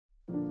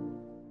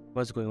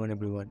What's going on,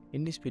 everyone?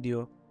 In this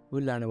video,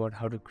 we'll learn about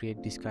how to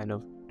create this kind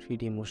of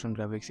 3D motion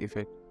graphics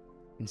effect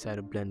inside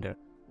of Blender.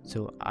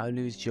 So I'll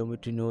use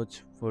geometry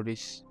nodes for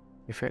this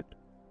effect.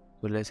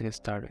 So let's get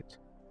started.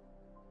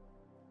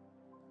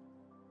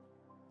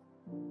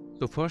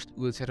 So first,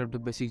 we'll set up the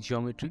basic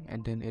geometry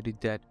and then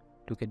edit that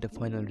to get the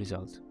final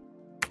result.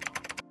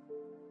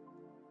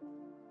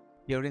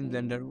 Here in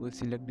Blender, we'll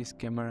select this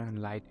camera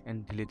and light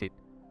and delete it.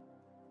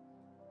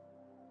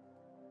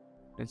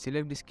 Then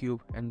select this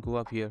cube and go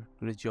up here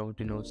to the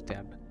Geometry Nodes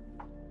tab.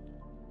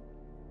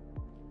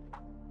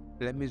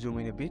 Let me zoom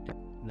in a bit.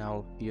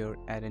 Now here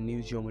add a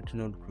new geometry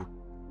node group.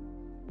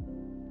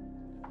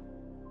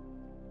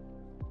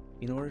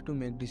 In order to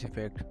make this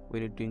effect, we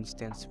need to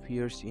instance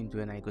spheres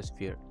into an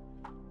icosphere.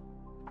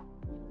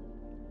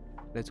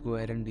 Let's go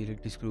ahead and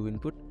delete this group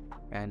input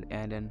and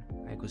add an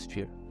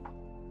icosphere.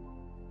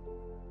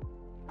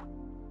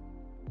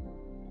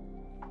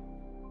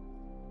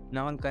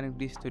 Now I'll connect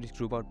this to this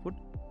group output.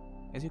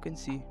 As you can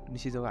see,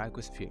 this is our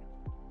icosphere.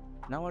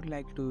 Now I'd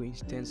like to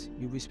instance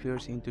UV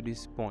spheres into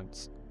these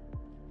points.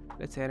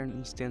 Let's add an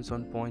instance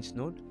on points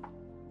node.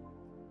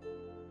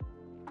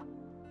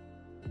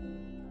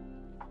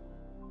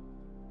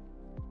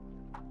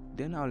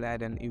 Then I'll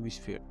add an UV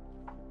sphere.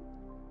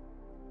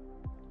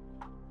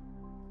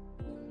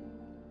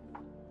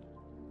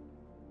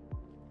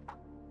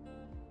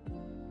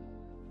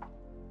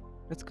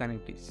 Let's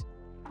connect this.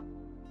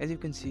 As you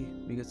can see,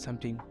 we got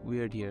something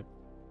weird here.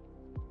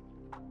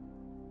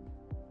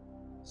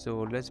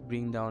 So let's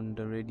bring down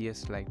the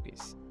radius like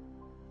this.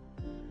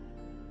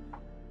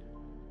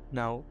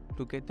 Now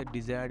to get the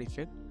desired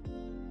effect,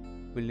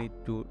 we'll need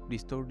to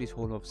distort this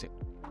whole offset.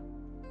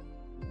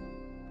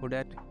 For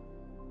that,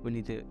 we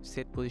need a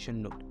set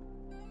position node.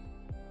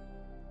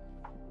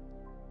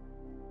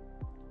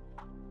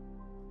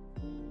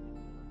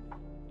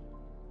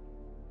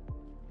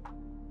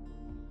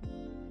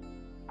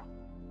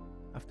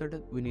 After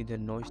that, we need a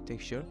noise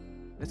texture.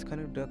 Let's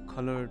connect the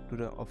color to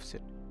the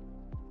offset.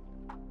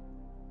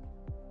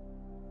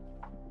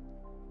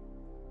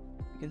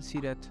 You can see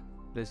that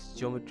this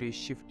geometry is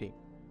shifting.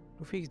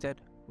 To fix that,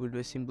 we'll do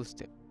a simple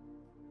step.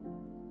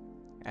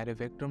 Add a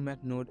vector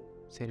math node,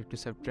 set it to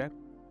subtract.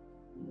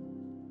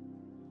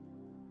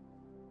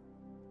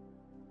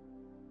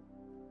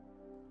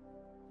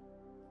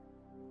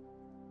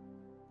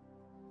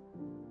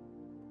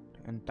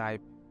 And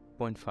type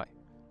 0.5.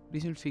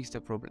 This will fix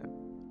the problem.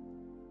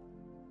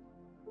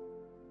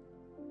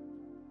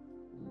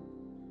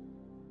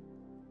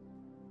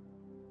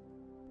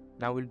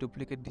 Now we'll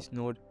duplicate this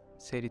node,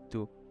 set it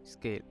to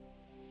scale.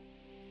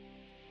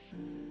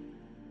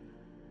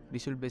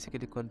 This will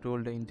basically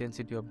control the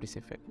intensity of this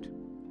effect.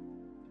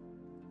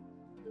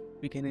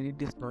 We can edit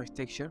this noise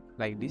texture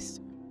like this.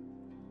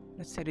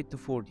 Let's set it to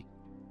 4D.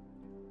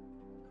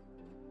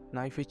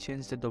 Now if we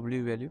change the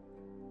W value,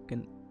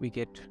 we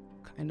get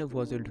kind of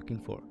what we're looking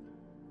for.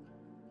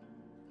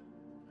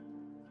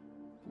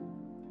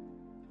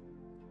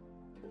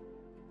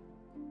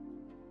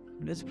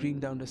 Let's bring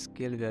down the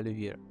scale value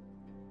here.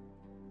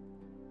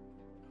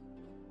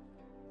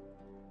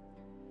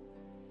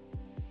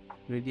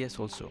 Radius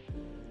also.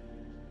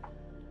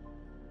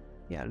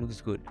 Yeah, looks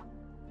good.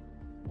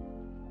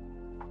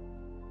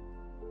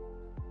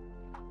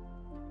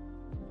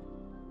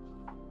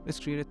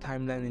 Let's create a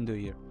timeline window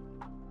here.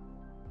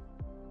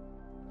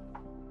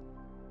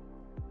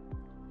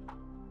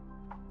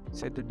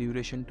 Set the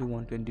duration to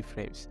 120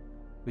 frames,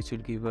 which will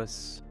give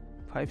us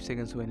 5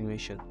 seconds of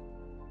animation.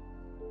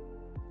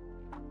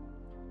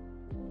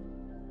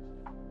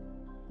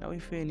 Now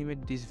if we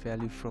animate this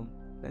value from,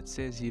 let's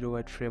say, 0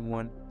 at frame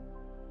 1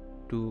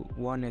 to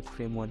 1 at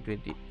frame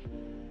 120.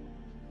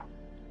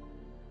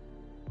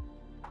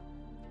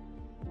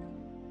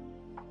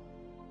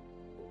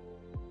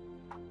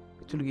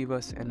 It will give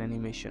us an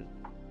animation.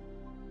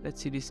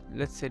 Let's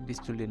set this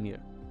to linear.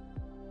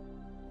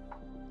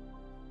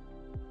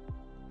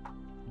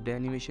 The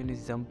animation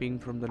is jumping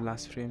from the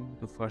last frame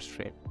to first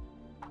frame.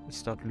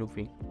 It's not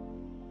looping.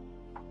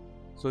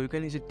 So you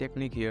can use a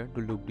technique here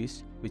to loop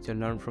this, which I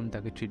learned from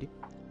Dagi 3D,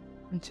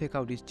 and check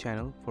out his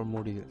channel for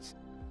more details.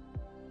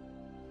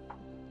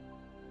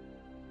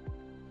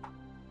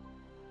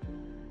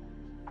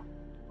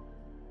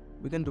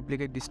 We can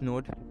duplicate this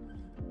node.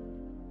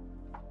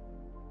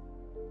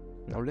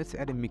 Now let's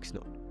add a mix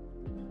node.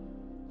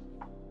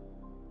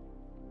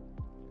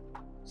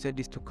 Set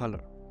this to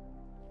color.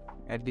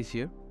 Add this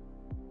here.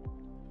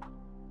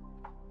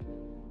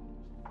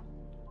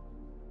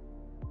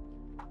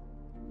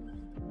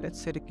 Let's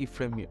set a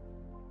keyframe here.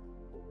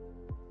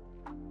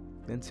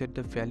 Then set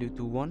the value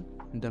to 1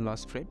 in the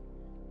last frame.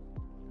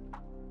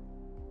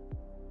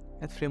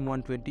 At frame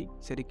 120,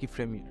 set a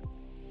keyframe here.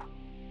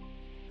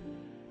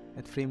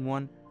 At frame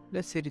 1,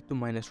 let's set it to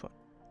 -1.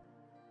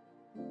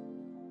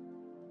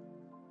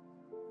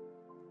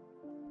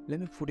 Let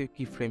me put a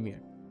keyframe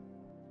here.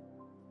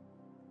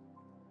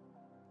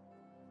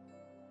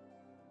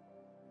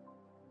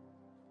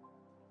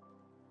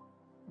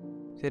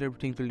 Set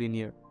everything to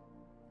linear.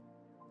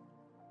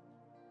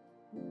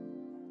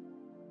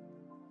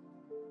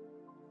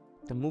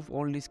 Then move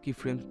all these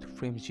keyframes to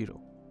frame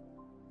 0.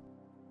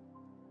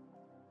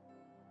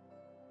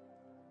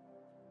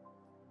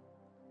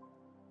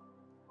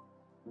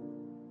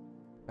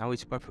 Now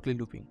it's perfectly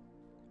looping.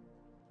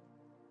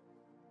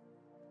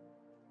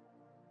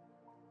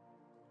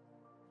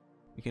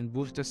 We can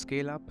boost the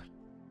scale up.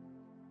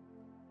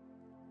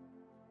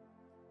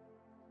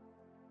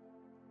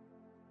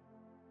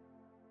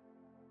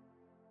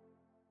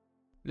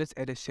 Let's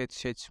add a shade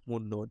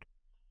smooth node.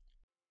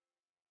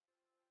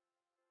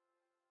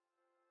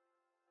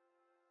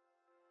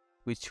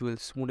 Which will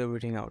smooth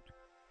everything out.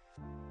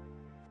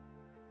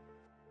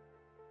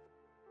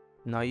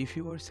 Now if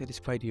you are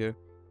satisfied here,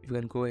 you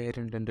can go ahead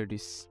and render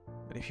this.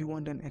 But if you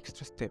want an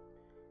extra step,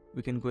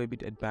 we can go a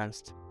bit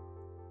advanced.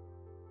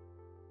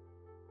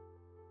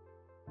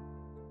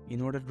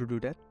 In order to do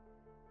that,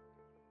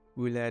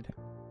 we'll add,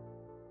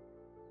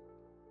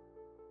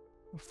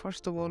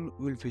 first of all,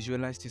 we'll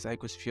visualize this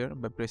icosphere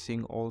by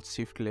pressing Alt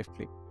Shift left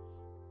click.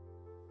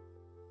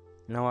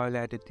 Now I'll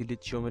add a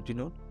delete geometry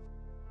node.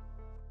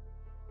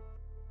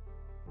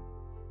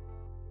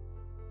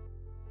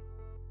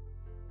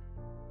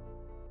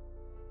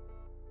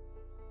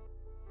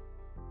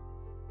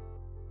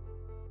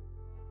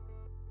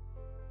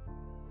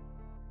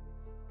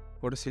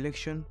 For the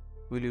selection,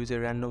 we'll use a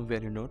random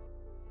value node.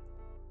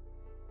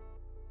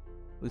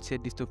 We'll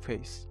set this to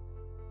face.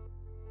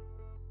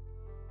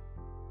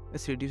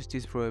 Let's reduce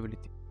this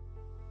probability.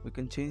 We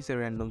can change the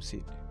random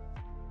seed.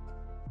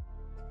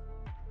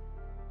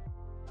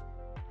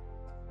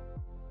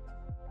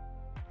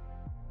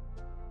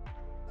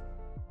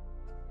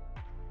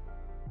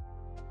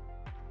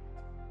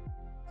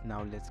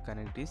 Now let's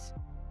connect this.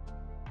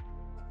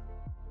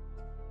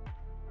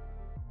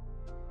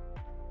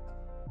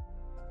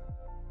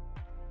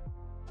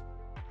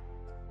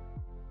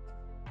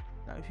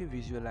 Now if you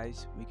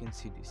visualize, we can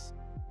see this.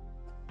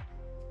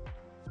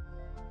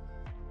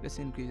 Let's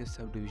increase the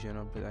subdivision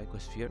of the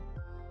icosphere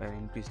and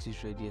increase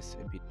this radius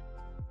a bit.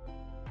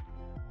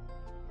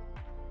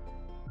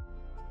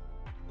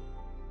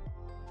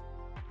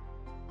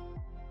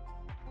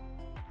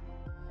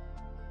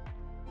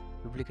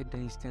 Duplicate the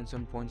instance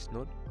on points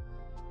node.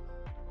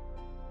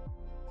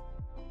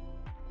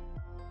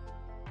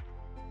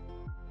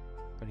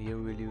 And here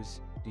we'll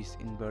use this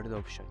inverted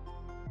option.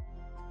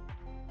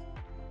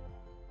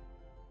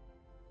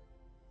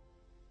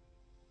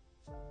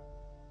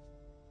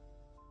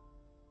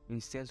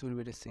 Instance will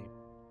be the same.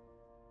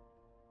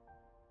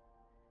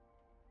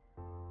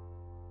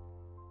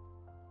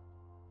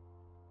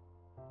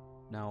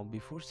 Now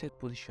before set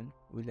position,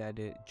 we'll add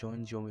a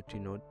join geometry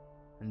node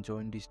and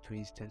join these two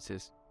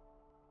instances.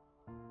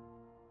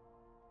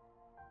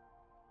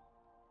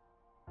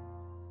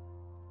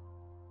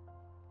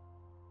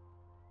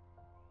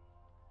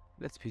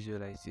 Let's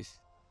visualize this.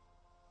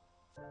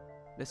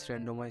 Let's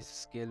randomize the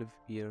scale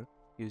here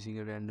using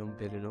a random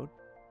value node.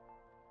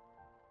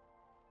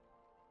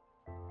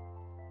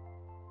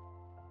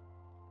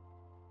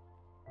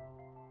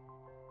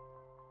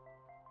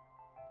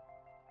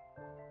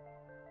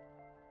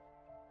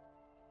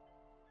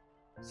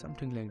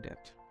 Something like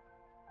that.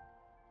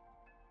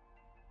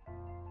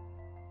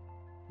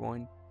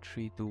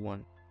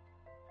 0.321.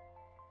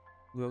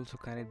 We also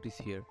connect this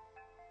here.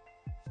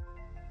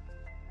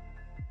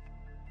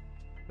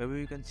 Maybe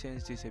we can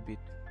change this a bit.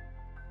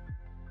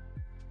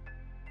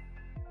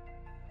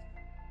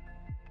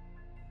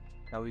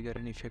 Now we got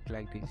an effect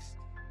like this.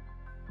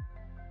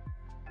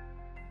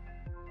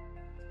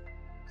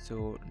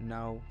 So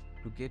now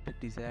to get the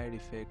desired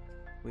effect,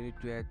 we need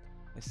to add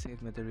a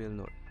save material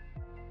node.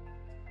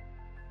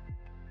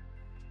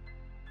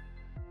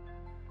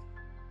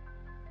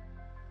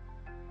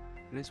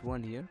 Place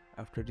one here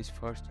after this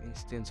first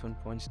instance on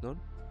points node.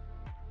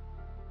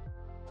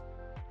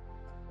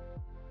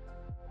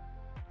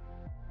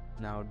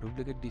 Now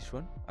duplicate this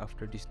one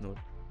after this node.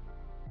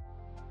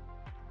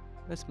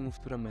 Let's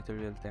move to the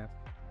material tab.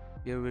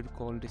 Here we'll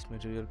call this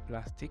material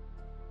plastic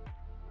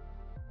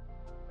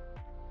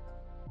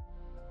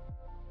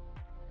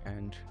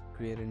and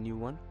create a new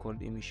one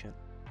called emission.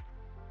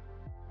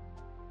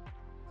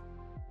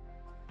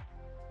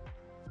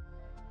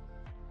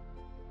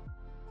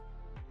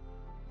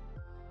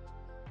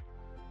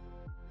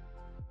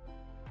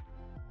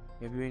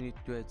 Maybe we need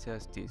to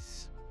adjust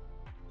this.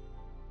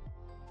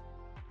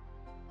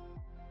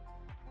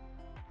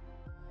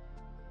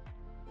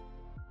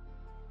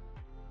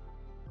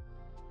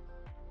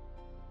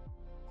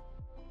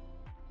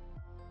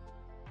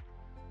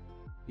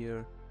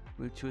 Here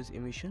we'll choose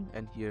emission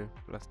and here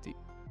plastic.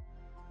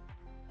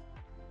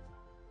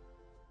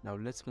 Now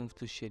let's move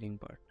to shading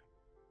part.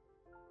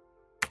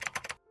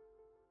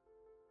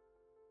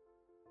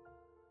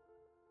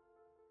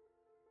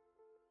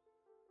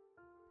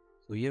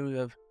 So here we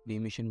have the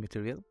emission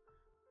material.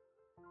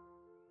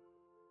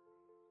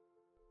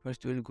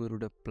 First we'll go to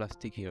the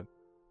plastic here.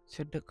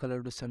 Set the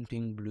color to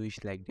something bluish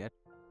like that.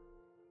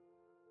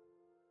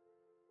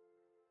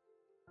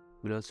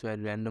 We'll also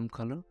add random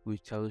color,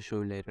 which I will show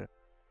you later.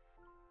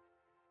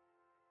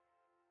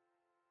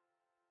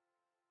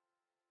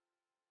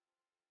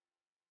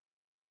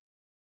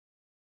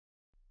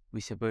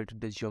 We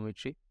separated the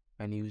geometry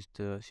and used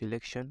the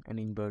selection and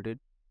inverted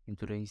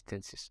into the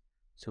instances.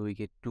 So we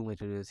get two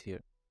materials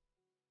here.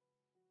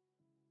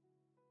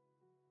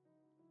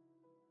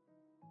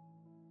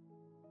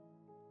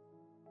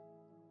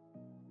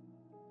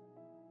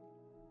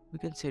 We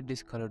can set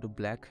this color to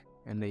black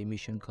and the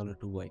emission color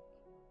to white.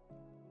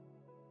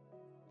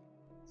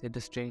 Set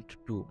the strength to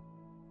 2.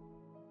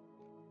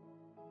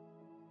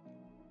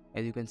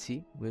 As you can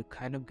see, we're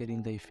kind of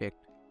getting the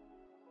effect.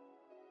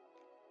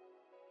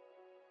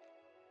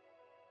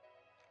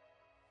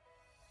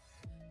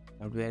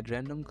 Now to add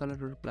random color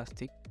to the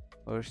plastic,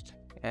 first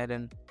add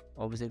an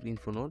object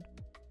info node,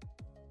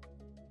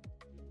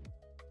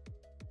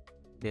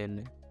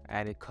 then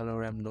add a color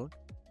ramp node.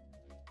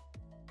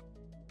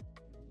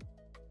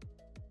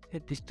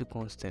 Set this to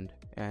constant,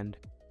 and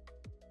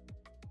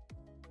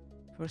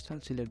first I'll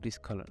select this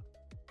color.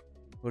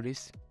 For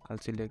this, I'll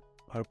select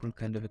purple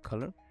kind of a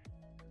color.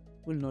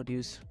 We'll not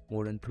use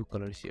more than 2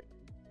 colors here.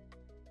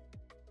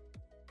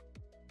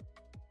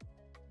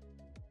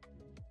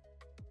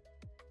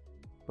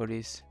 For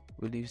this,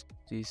 we'll use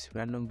this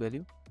random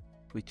value,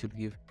 which will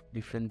give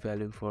different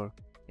value for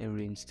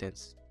every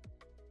instance.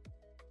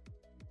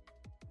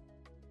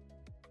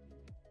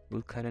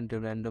 We'll current the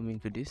random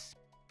into this.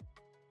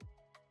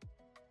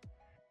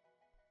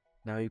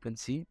 Now you can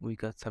see we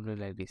got something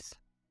like this.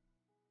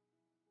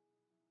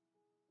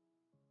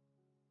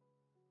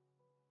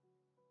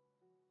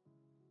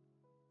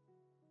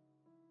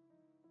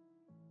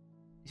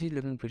 This is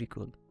looking pretty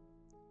cool.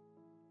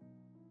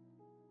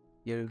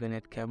 Here you can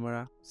add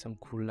camera, some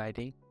cool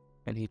lighting,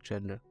 and heat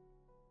render.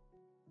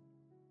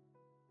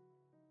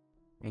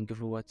 Thank you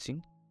for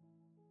watching.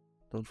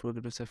 Don't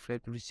forget to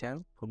subscribe to this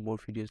channel for more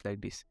videos like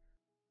this.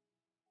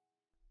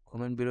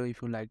 Comment below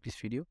if you like this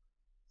video.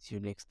 See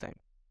you next time.